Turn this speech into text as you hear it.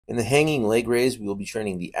In the hanging leg raise, we will be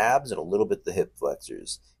training the abs and a little bit the hip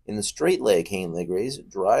flexors. In the straight leg hanging leg raise,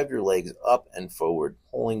 drive your legs up and forward,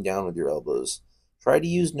 pulling down with your elbows. Try to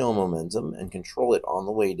use no momentum and control it on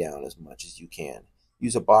the way down as much as you can.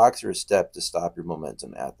 Use a box or a step to stop your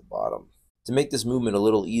momentum at the bottom. To make this movement a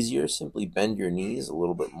little easier, simply bend your knees a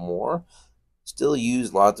little bit more. Still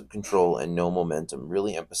use lots of control and no momentum.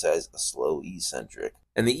 Really emphasize a slow eccentric.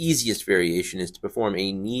 And the easiest variation is to perform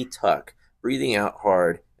a knee tuck, breathing out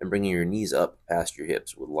hard and bringing your knees up past your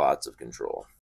hips with lots of control.